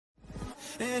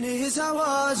And here's I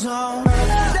was on.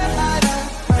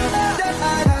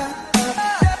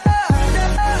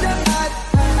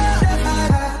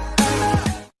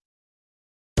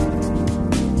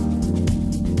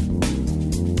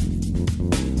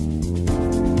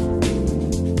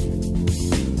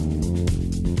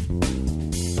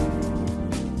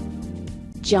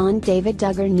 John-David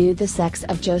Duggar knew the sex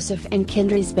of Joseph and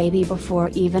Kendra's baby before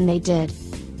even they did.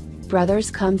 Brothers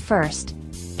come first.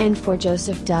 And for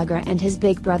Joseph Duggar and his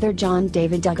big brother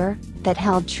John-David Duggar, that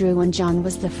held true when John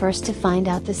was the first to find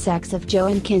out the sex of Joe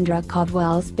and Kendra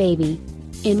Caldwell's baby.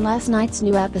 In last night's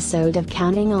new episode of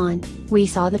Counting On, we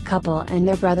saw the couple and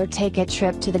their brother take a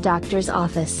trip to the doctor's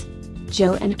office.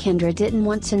 Joe and Kendra didn't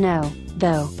want to know,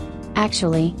 though.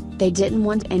 Actually, they didn't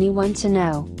want anyone to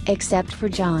know, except for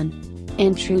John.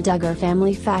 In true Duggar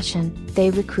family fashion, they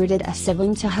recruited a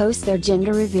sibling to host their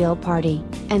gender reveal party,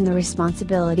 and the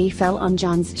responsibility fell on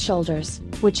John's shoulders,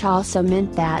 which also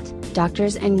meant that,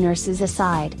 doctors and nurses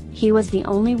aside, he was the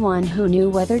only one who knew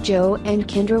whether Joe and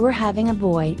Kendra were having a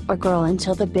boy or girl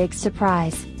until the big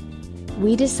surprise.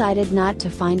 We decided not to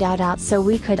find out so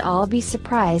we could all be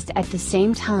surprised at the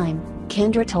same time,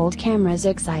 Kendra told cameras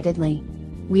excitedly.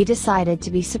 We decided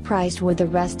to be surprised with the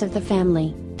rest of the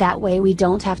family, that way we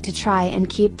don't have to try and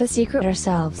keep the secret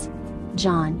ourselves.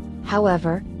 John,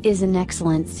 however, is an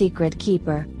excellent secret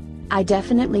keeper. I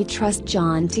definitely trust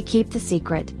John to keep the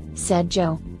secret, said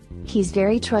Joe. He's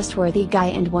very trustworthy guy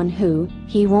and one who,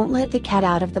 he won't let the cat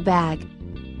out of the bag.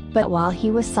 But while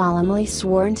he was solemnly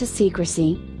sworn to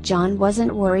secrecy, John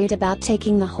wasn't worried about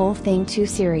taking the whole thing too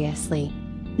seriously.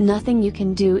 Nothing you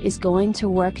can do is going to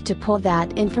work to pull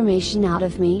that information out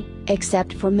of me,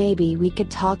 except for maybe we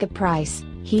could talk a price,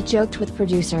 he joked with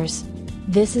producers.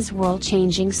 This is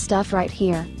world-changing stuff right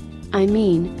here. I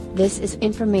mean, this is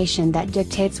information that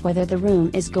dictates whether the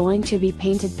room is going to be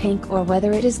painted pink or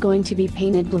whether it is going to be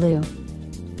painted blue.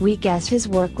 We guess his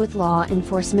work with law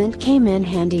enforcement came in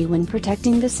handy when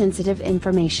protecting the sensitive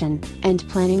information, and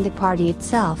planning the party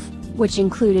itself, which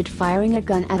included firing a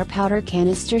gun at a powder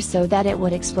canister so that it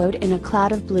would explode in a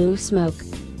cloud of blue smoke.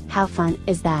 How fun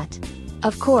is that?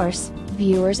 Of course,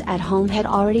 viewers at home had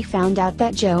already found out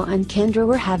that Joe and Kendra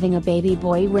were having a baby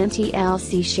boy when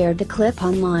TLC shared the clip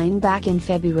online back in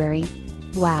February.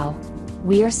 Wow!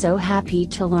 We are so happy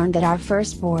to learn that our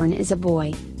firstborn is a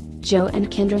boy. Joe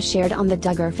and Kendra shared on the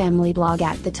Duggar family blog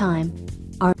at the time.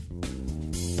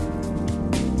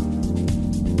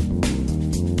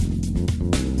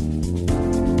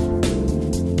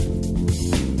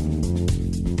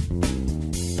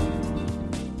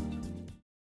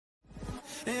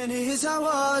 And here's I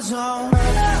was on.